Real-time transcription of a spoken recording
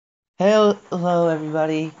Hello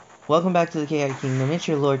everybody, welcome back to the Chaotic Kingdom. It's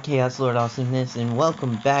your Lord Chaos, Lord Awesomeness, and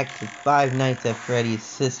welcome back to Five Nights at Freddy's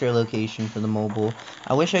sister location for the mobile.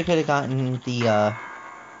 I wish I could have gotten the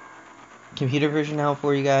computer version out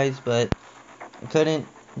for you guys, but I couldn't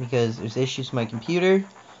because there's issues with my computer.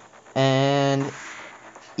 And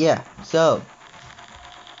yeah, so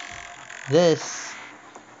this,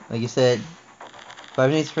 like I said, Five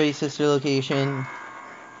Nights at Freddy's sister location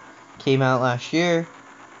came out last year.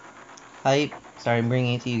 Hype. Sorry I'm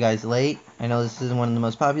bringing it to you guys late. I know this isn't one of the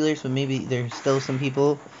most popular, so maybe there's still some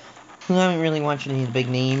people who haven't really watched any of the big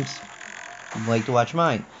names who like to watch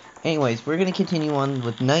mine. Anyways, we're going to continue on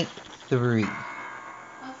with Night 3.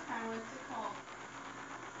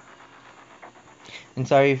 And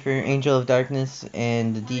sorry for Angel of Darkness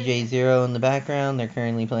and the DJ Zero in the background. They're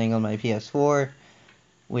currently playing on my PS4,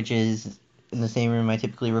 which is in the same room I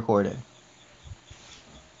typically record in.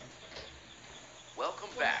 Welcome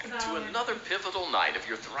back to another pivotal night of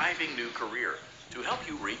your thriving new career. To help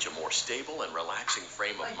you reach a more stable and relaxing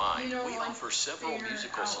frame of mind, we offer several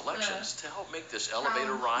musical selections to help make this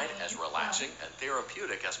elevator ride as relaxing and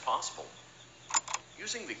therapeutic as possible.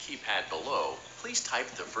 Using the keypad below, please type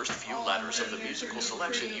the first few letters of the musical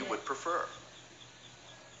selection you would prefer.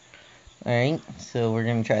 Alright, so we're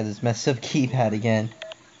going to try this messed up keypad again.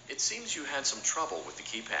 It seems you had some trouble with the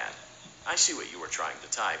keypad. I see what you were trying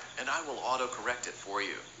to type, and I will auto-correct it for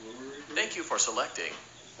you. Thank you for selecting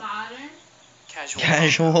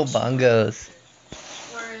Casual bongos.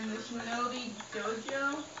 We're in the Shinobi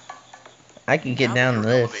Dojo. I can get now down that to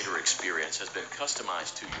your this. elevator experience has been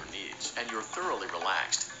customized to your needs, and you're thoroughly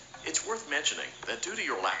relaxed, it's worth mentioning that due to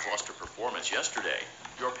your lackluster performance yesterday,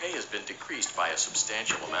 your pay has been decreased by a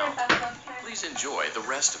substantial amount. Please enjoy the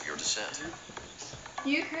rest of your descent.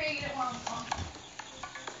 You created one.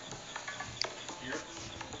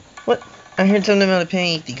 What? I heard something about a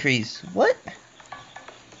pay decrease. What?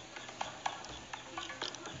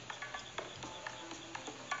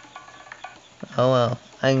 Oh well,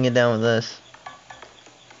 I can get down with this.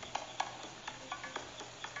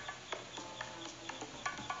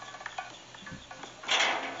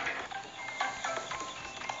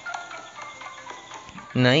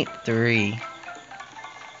 Night 3.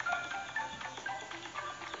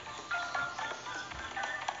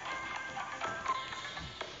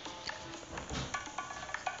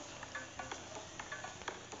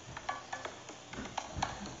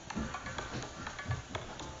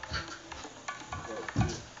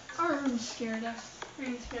 Our room's scared us.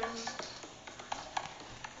 Room's scared me.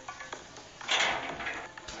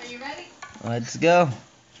 Are you ready? Let's go.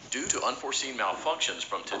 Due to unforeseen malfunctions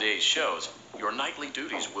from today's shows, your nightly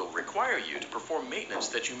duties will require you to perform maintenance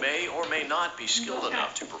that you may or may not be skilled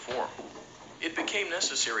enough to perform. It became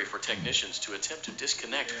necessary for technicians to attempt to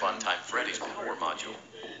disconnect Funtime Freddy's power module.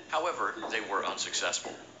 However, they were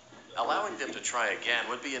unsuccessful. Allowing them to try again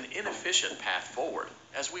would be an inefficient path forward,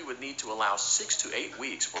 as we would need to allow 6 to 8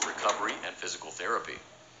 weeks for recovery and physical therapy.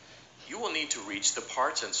 You will need to reach the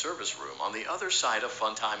parts and service room on the other side of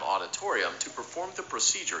Funtime Auditorium to perform the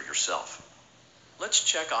procedure yourself. Let's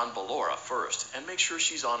check on Ballora first and make sure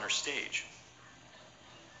she's on her stage.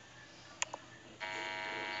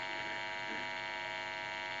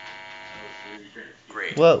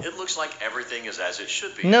 Great. Whoa. It looks like everything is as it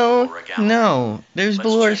should be. No, there's Let's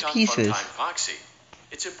Ballora's check on pieces. Funtime Foxy.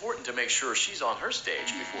 It's important to make sure she's on her stage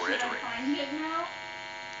before Should I entering. find it now?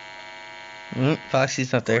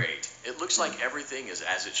 Foxy's not there. Great. It looks like everything is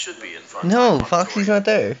as it should be in Funtime No, Auditorium. Foxy's not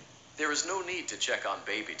there. There is no need to check on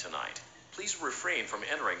Baby tonight. Please refrain from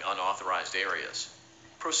entering unauthorized areas.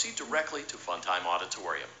 Proceed directly to Funtime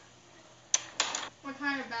Auditorium. What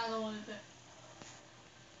kind of battle is it?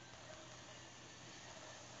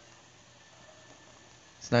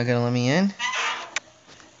 It's not gonna let me in?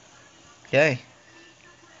 Okay.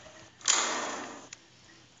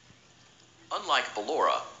 Unlike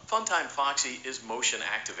Ballora, Funtime Foxy is motion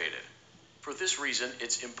activated. For this reason,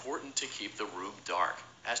 it's important to keep the room dark,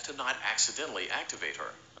 as to not accidentally activate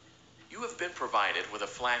her. You have been provided with a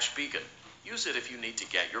flash beacon. Use it if you need to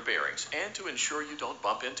get your bearings and to ensure you don't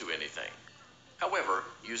bump into anything. However,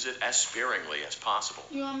 use it as sparingly as possible.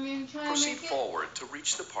 You want me to try Proceed and make it? forward to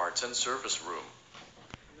reach the parts and service room.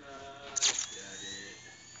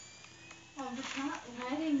 Oh, but it's not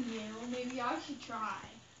letting you. Maybe I should try.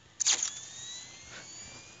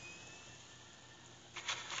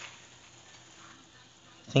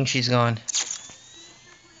 I think she's gone.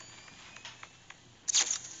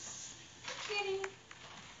 Kitty.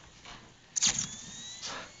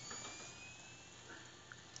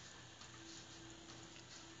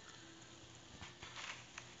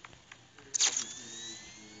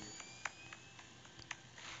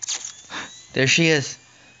 There she is.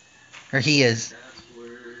 Or he is.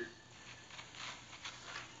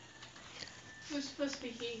 Who's supposed to be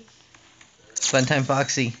he? Funtime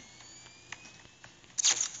Foxy.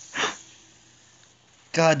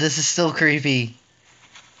 God, this is still creepy.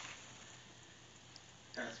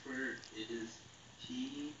 Password is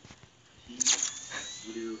TPUSS.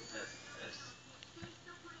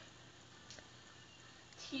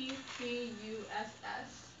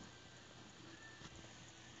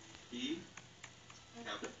 T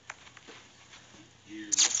capital U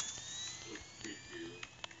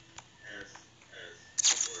S S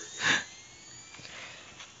lowercase.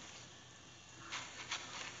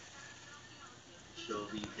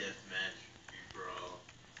 Shelby deathmatch free for all.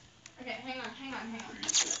 Okay, hang on. 3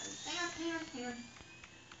 seconds. Hang on.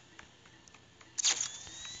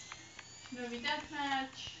 Shinobi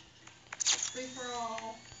Deathmatch. Free for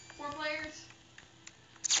all. 4 players?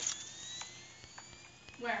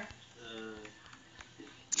 Where?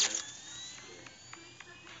 Yes.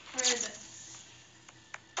 Where is it?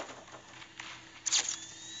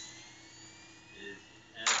 Is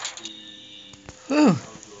at the Whew. Congo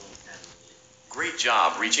Academy. Great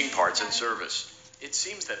job reaching parts and service. It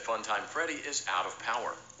seems that Funtime Freddy is out of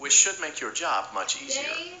power, which should make your job much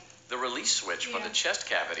easier. The release switch for the chest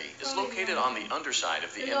cavity is located on the underside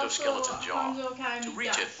of the endoskeleton jaw. To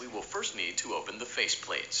reach it, we will first need to open the face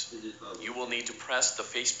plates. You will need to press the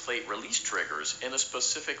faceplate release triggers in a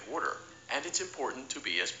specific order, and it's important to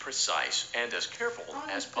be as precise and as careful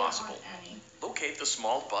as possible. Locate the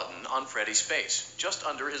small button on Freddy's face, just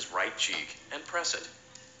under his right cheek, and press it.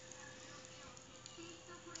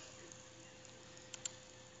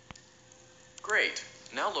 Great.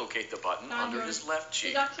 Now locate the button under his left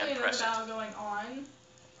cheek and press it. There's actually another battle going on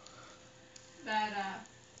that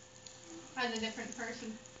has a different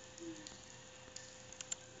person.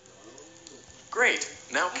 Great.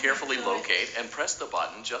 Now carefully locate and press the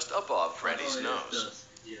button just above Freddy's nose.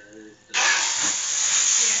 Yeah, it is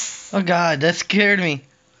Oh god, that scared me.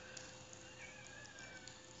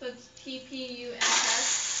 So it's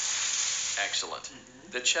TPUSS. Excellent.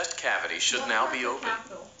 The chest cavity should now be open.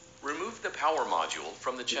 Remove the power module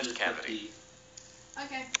from the chest cavity.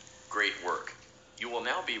 Okay. Great work. You will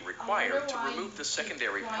now be required to remove the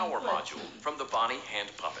secondary power module from the Bonnie hand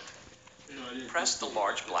puppet. Press the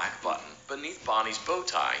large black button beneath Bonnie's bow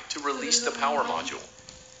tie to release the power module.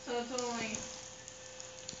 So it's only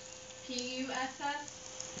PUSS?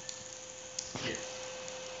 Yes.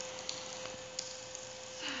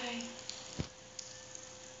 Sigh.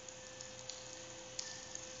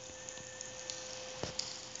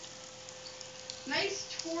 Nice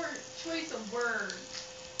choice of words.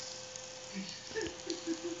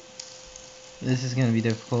 This is gonna be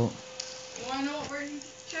difficult. You wanna know what word you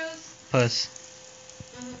chose? Puss.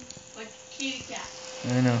 Like kitty cat.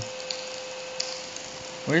 I know.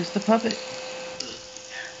 Where's the puppet?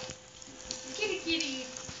 Kitty.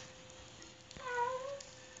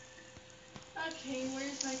 Okay,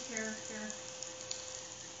 where's my character?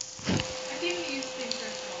 I seem to use the same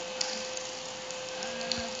character all the time.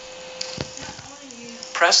 Yeah, I want to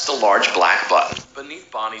use... Press the large black button beneath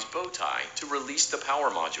Bonnie's bow tie to release the power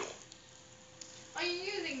module. Are you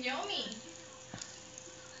using Yomi?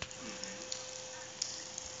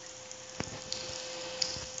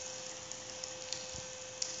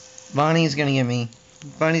 Bonnie's gonna get me.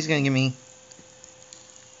 Bonnie's gonna get me.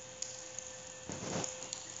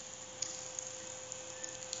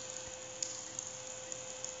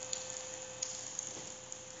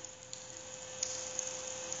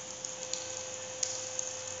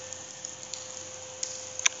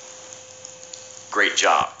 Great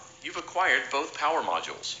job. You've acquired both power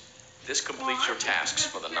modules. This completes your tasks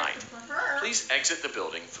for the night. Please exit the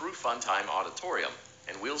building through Funtime Auditorium,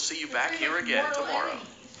 and we'll see you back here again tomorrow.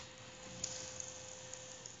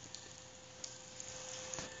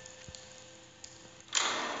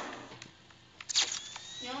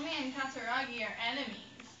 Yomi and Katsuragi are enemies.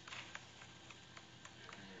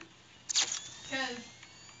 Because,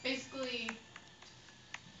 basically...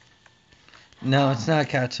 No, it's not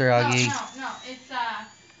Katsuragi. No, it's,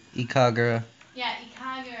 Ikagura. yeah,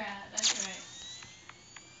 Ikagura, that's right.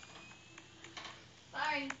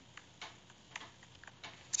 Sorry.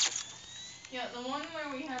 Yeah, the one where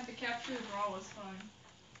we had to capture the brawl was fun.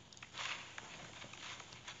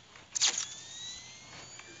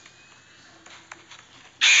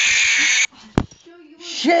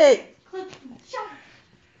 Shit!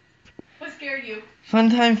 What scared you?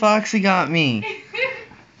 Funtime Foxy got me.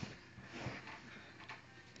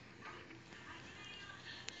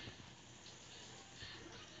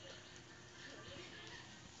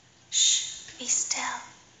 Shh, be still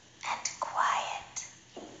and quiet.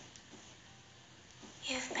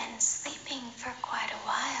 sleeping for quite a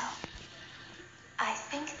while. I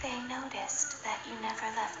think they noticed that you never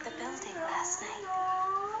left the building last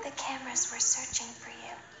night. The cameras were searching for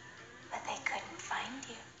you, but they couldn't find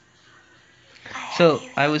you. So,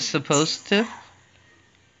 I was supposed to?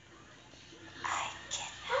 I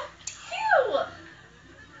kidnapped Ew!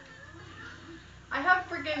 I have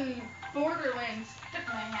freaking Borderlands stuck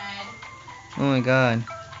in my head. Oh my god.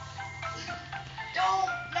 Don't,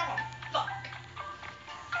 no, fuck.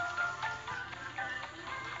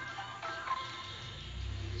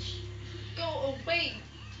 Go away,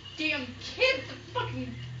 damn kid. The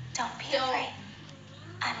fucking Don't be Don't. afraid.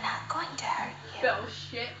 I'm not going to hurt you.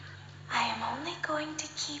 bullshit. I am only going to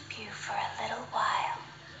keep you for a little while.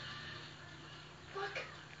 Fuck.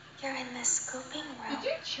 You're in the scooping room. Did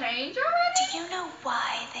you change already? Do you know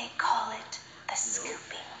why they call it the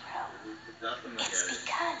scooping room? It's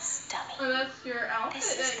because, Oh, dummy, that's your outfit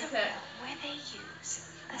this is that the you picked. room where they use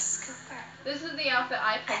the scooper. This is the outfit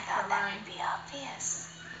I I picked for thought that mine. would be obvious.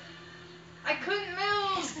 I couldn't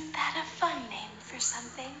move. Isn't that a fun name for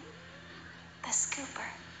something? The scooper.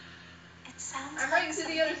 It sounds I'm like running to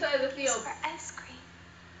the other something side of the you use field. for ice cream,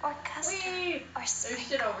 or custard, Whee! or There's sprinkles.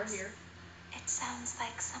 shit over here. It sounds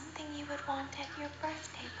like something you would want at your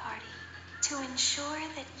birthday party to ensure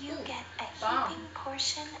that you Ooh, get a bomb. heaping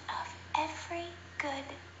portion of every good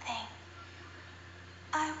thing.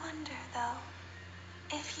 I wonder,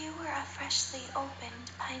 though, if you were a freshly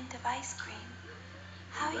opened pint of ice cream,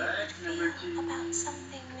 how you would feel about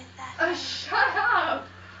something with that name. Shut up!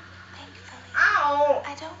 Thankfully, Ow!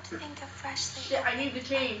 I don't think a freshly Shit, I opened need to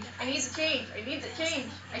change. pint of I need ice to cream change. I need to feels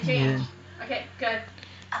change. I anything. changed. Okay, good.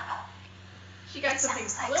 Uh-oh. She got It something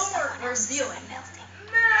sounds a like little more someone else is in revealing. the building.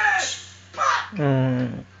 Shh! Fuck!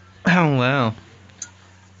 Oh wow.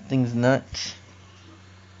 Thing's nuts.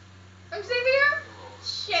 I'm safe here?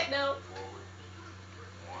 Shit, no.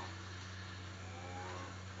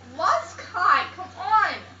 Lost Kai, come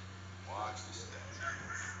on! Watch the step.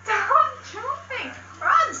 Stop jumping! Or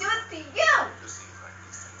I'll do it to you! Just seems like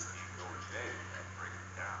these things keep going today. We gotta break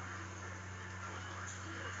them down.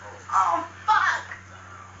 Oh, fuck!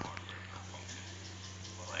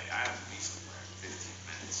 Like, I have to be somewhere in 15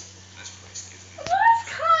 minutes. This place gives me Lost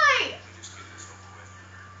Kai! Let me just get this over with.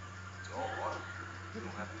 It's all water. You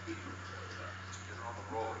don't have to keep. Just get on the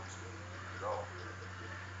rollers. Go.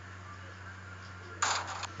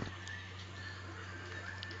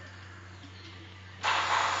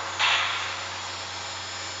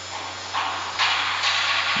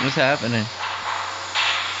 What's happening?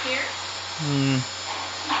 Here? Hmm.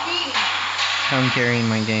 He's beating me. I'm carrying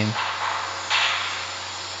my game.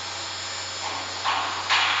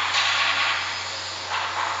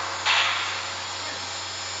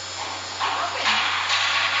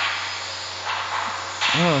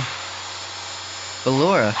 Oh.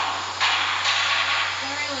 Ballora.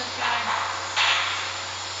 Wireless guy.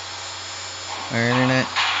 Our internet.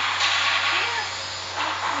 Here.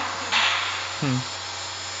 Hmm.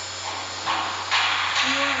 Do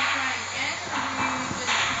you want to try again, or do you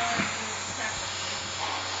just want to do it separately?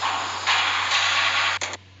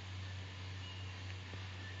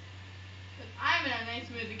 Because I'm in a nice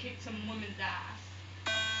mood to kick some woman's ass.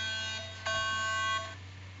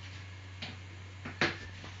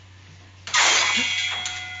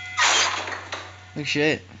 Oh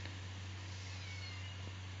shit.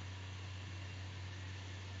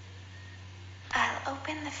 I'll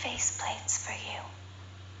open the faceplates for you.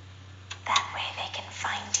 That way they can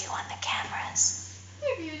find you on the cameras.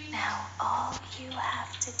 Hey, beauty. Now all you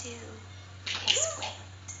have to do is wait.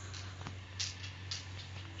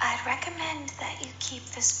 I'd recommend that you keep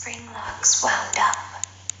the spring locks wound up.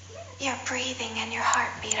 Your breathing and your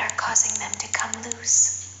heartbeat are causing them to come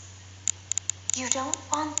loose. You don't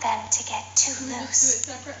want them to get too Can we just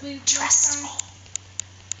do it loose. separately this Trust time? me.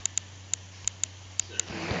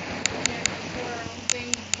 Yeah, just do our own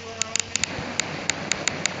thing, do our own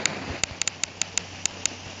mission.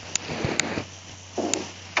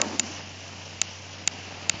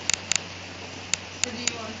 Or do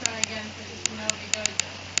you want to try again so you know we go to?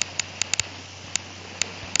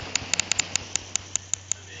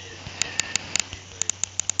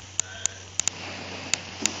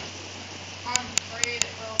 I'm afraid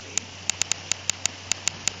it will be.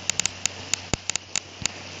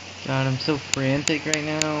 God, I'm so frantic right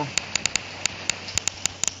now.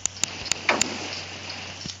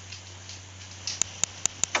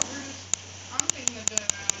 I'm thinking of doing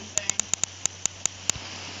my own thing.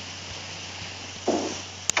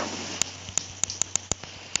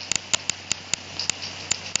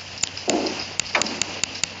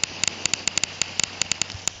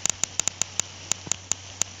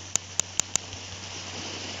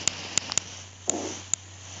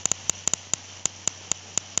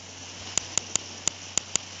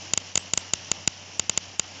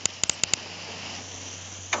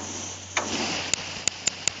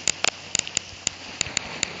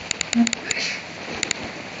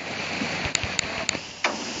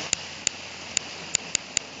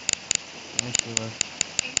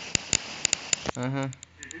 Uh-huh.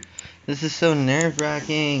 This is so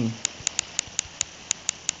nerve-wracking.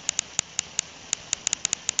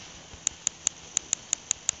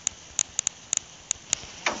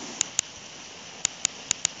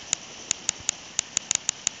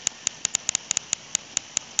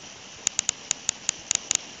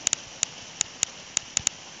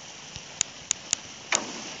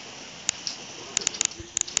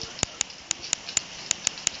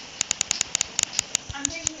 I'm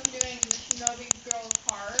thinking of doing the Shinobi Girl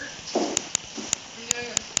part and doing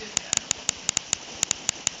a studio.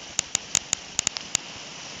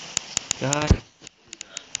 God.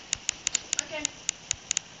 Okay.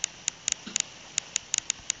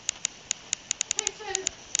 Hey, Fred,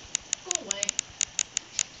 go away.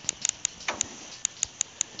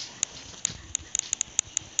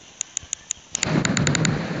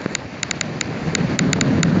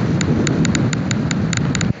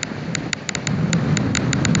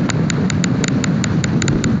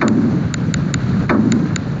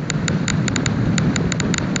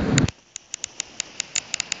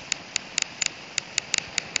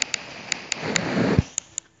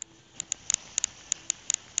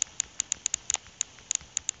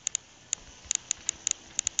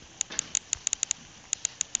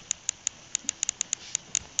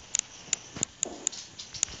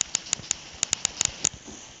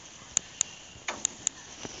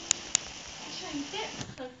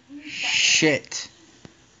 Shit.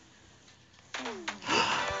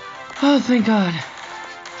 Oh, thank God.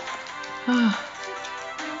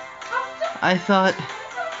 I thought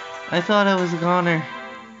I was a goner.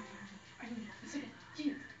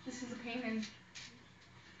 This is a pain in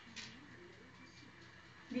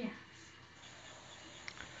the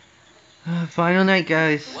ass. Final night,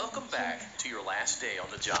 guys. Welcome back to your last day on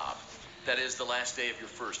the job. That is the last day of your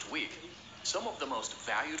first week. Some of the most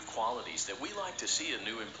valued qualities that we like to see in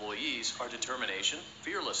new employees are determination,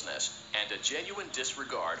 fearlessness, and a genuine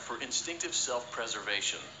disregard for instinctive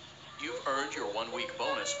self-preservation. You've earned your 1-week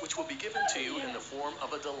bonus, which will be given to you in the form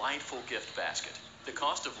of a delightful gift basket, the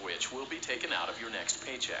cost of which will be taken out of your next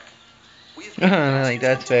paycheck. We have given Like,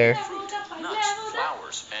 that's fair. fruit, nuts,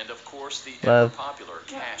 flowers, and of course the Love. ever-popular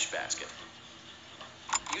cash basket.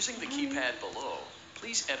 Using the keypad below,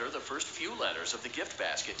 please enter the first few letters of the gift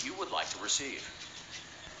basket you would like to receive.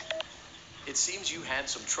 It seems you had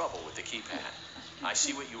some trouble with the keypad. I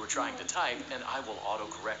see what you were trying to type, and I will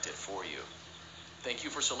auto-correct it for you. Thank you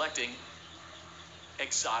for selecting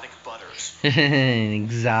Exotic Butters.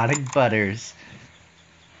 Exotic butters.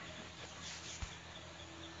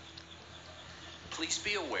 Please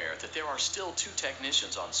be aware that there are still 2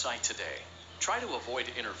 technicians on site today. Try to avoid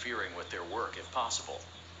interfering with their work if possible.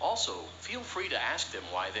 Also, feel free to ask them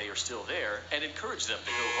why they are still there and encourage them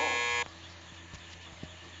to go home.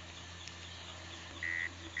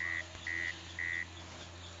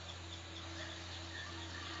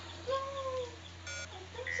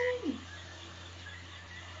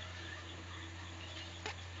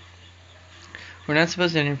 We're not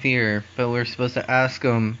supposed to interfere, but we're supposed to ask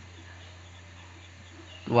them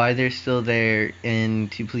why they're still there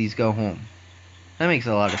and to please go home. That makes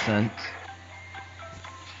a lot of sense.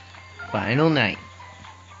 Final night.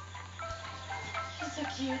 He's so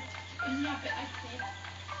cute. And yeah, but I did.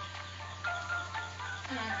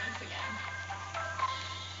 And I once again.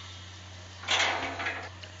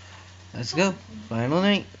 Let's go. Final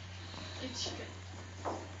night. It's good.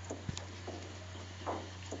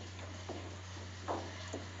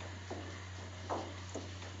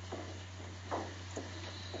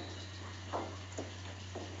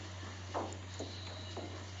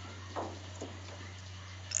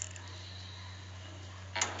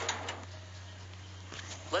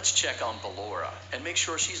 Let's check on Ballora and make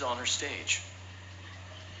sure she's on her stage.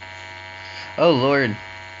 Oh, Lord.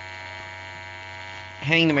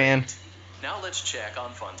 Hanged man. Now let's check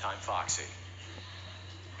on Funtime Foxy.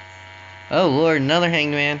 Oh, Lord, another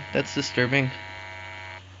hanged man. That's disturbing.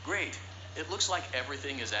 Great. It looks like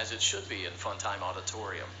everything is as it should be in Funtime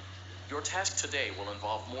Auditorium. Your task today will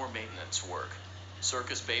involve more maintenance work.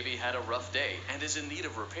 Circus Baby had a rough day and is in need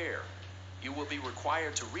of repair. You will be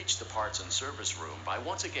required to reach the parts and service room by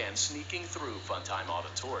once again sneaking through Funtime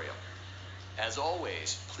Auditorium. As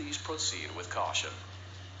always, please proceed with caution.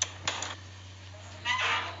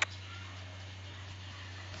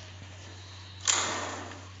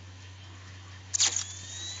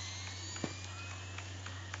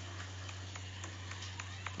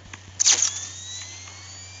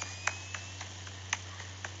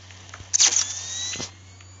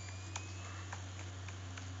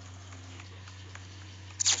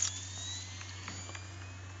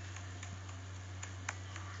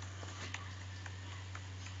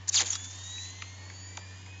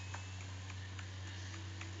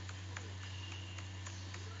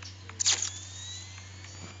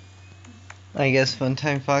 I guess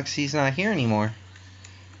Funtime Foxy's not here anymore.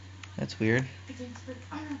 That's weird. Against Freddy.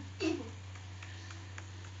 Evil.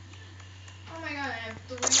 Oh my god, I have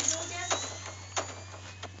 3 to go against?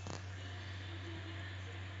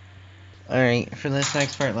 Alright, for this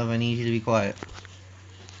next part, love, I need you to be quiet.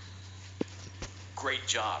 Great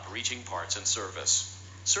job reaching parts and service.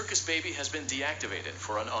 Circus Baby has been deactivated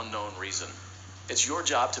for an unknown reason. It's your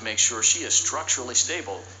job to make sure she is structurally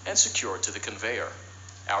stable and secured to the conveyor.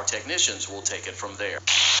 Our technicians will take it from there.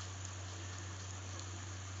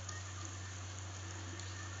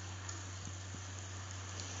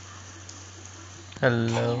 Can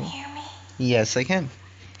Hello? you hear me? Yes, I can.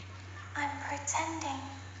 I'm pretending.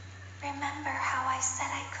 Remember how I said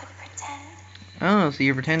I could pretend? Oh, so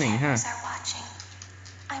you're pretending, huh? Cameras are watching.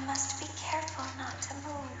 I must be careful not to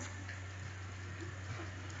move.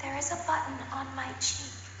 There is a button on my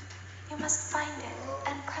cheek. You must find it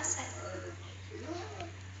and press it.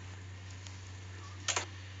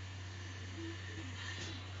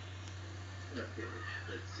 Okay,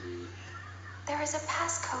 let's see. There is a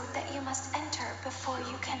passcode that you must enter before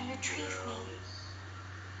you can retrieve me.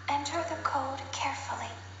 Enter the code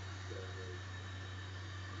carefully.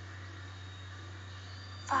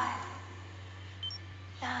 5,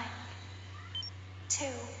 9, 2,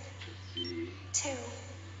 Let's see. 2,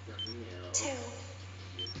 Something else. 2,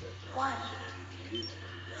 Get that 1, opportunity.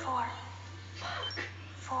 Find out.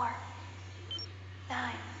 4, 4,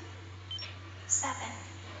 9, 7.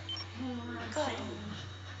 Good.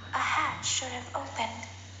 A hatch should have opened.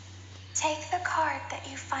 Take the card that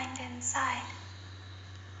you find inside.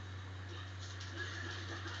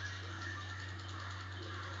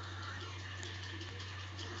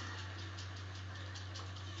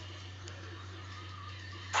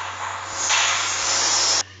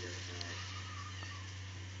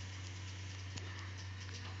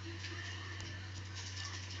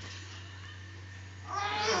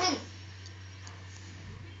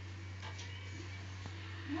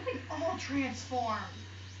 Nothing all transformed.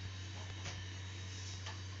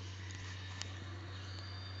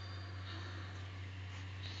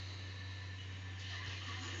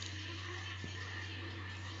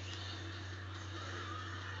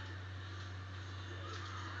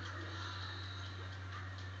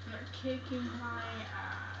 They're kicking my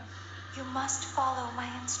ass. You must follow my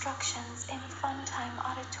instructions in Funtime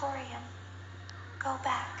Auditorium. Go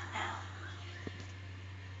back now.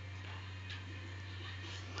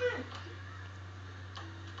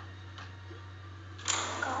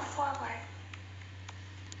 Go forward.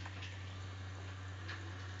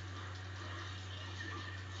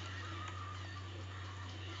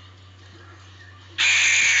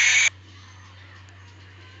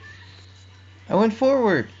 I went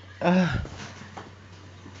forward.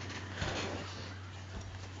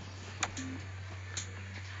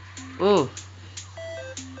 Ooh.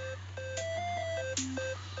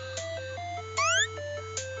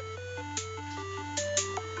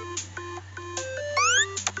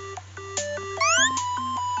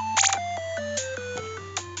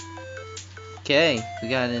 Okay, we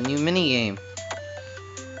got a new minigame.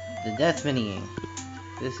 The death minigame.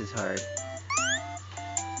 This is hard.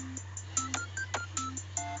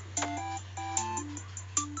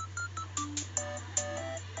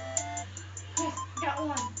 Yes, got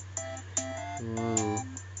one. Ooh.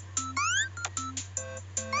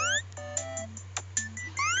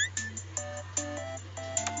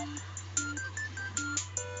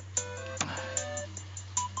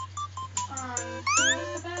 I'm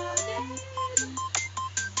just about dead.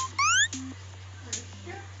 Or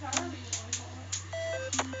shit, however you want to call it.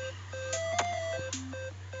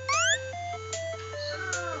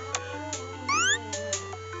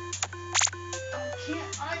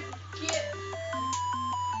 I get.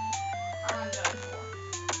 I'm done for.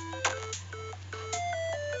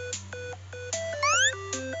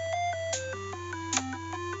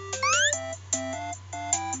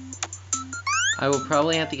 I will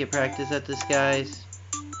probably have to get practice at this, guys.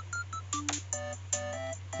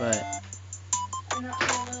 But You're not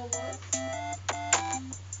my little wolf.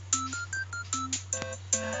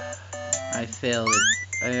 I failed it.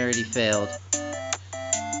 I already failed.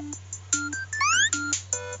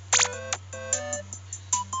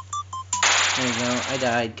 There we go. I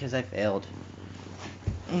died because I failed.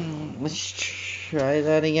 Let's try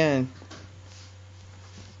that again.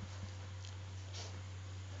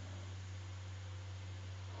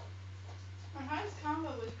 My highest combo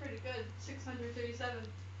was pretty good. 637.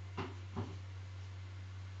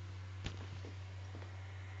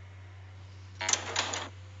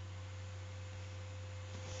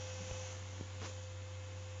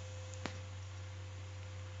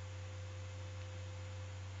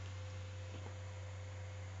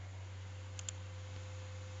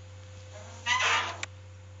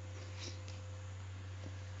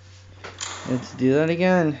 Let's do that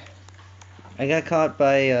again. I got caught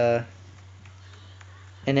by an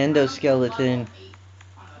endoskeleton.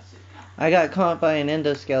 I got caught by an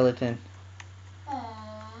endoskeleton. Aww.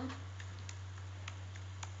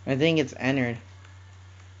 I think it's entered.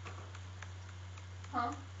 Huh?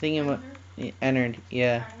 I think it entered,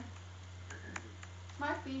 yeah.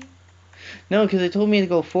 Might be. No, because it told me to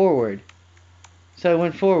go forward. So I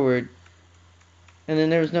went forward, and then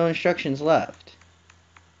there was no instructions left.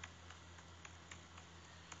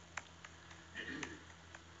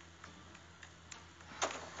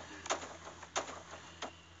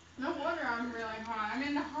 No wonder I'm really hot. I'm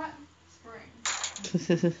in the hot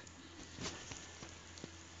spring.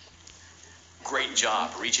 Great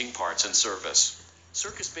job reaching parts and service.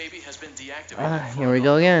 Circus Baby has been deactivated for Here we an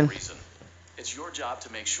go unknown again. reason. It's your job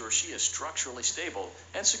to make sure she is structurally stable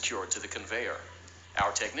and secured to the conveyor.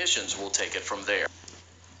 Our technicians will take it from there.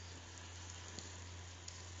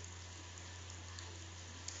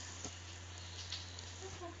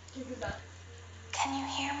 Can you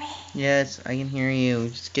hear me? Yes, I can hear you.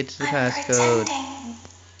 Just get to the I'm passcode. pretending.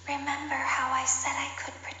 Remember how I said I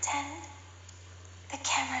could pretend? The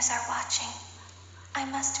cameras are watching. I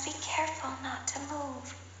must be careful not to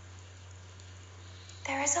move.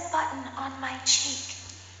 There is a button on my cheek.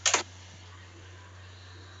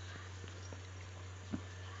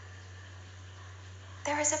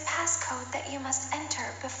 There is a passcode that you must enter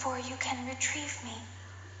before you can retrieve me.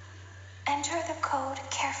 Enter the code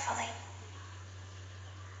carefully.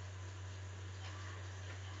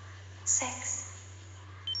 6,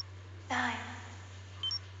 9,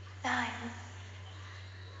 9.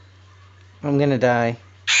 I'm gonna die.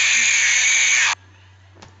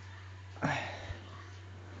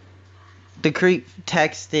 The creep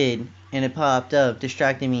texted and it popped up,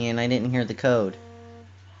 distracting me, and I didn't hear the code.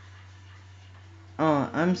 Oh,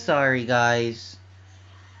 I'm sorry, guys.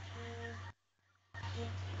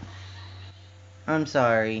 I'm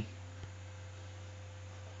sorry.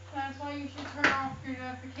 That's why you should turn off your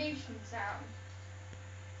notification sound.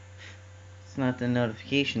 It's not the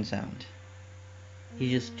notification sound. He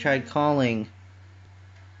just tried calling.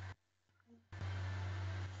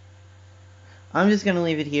 I'm just gonna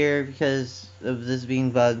leave it here because of this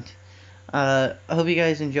being bugged. I hope you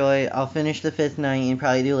guys enjoy. I'll finish the 5th night and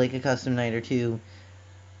probably do like a custom night or two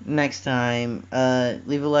next time.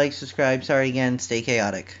 Leave a like, subscribe. Sorry again, stay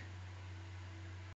chaotic.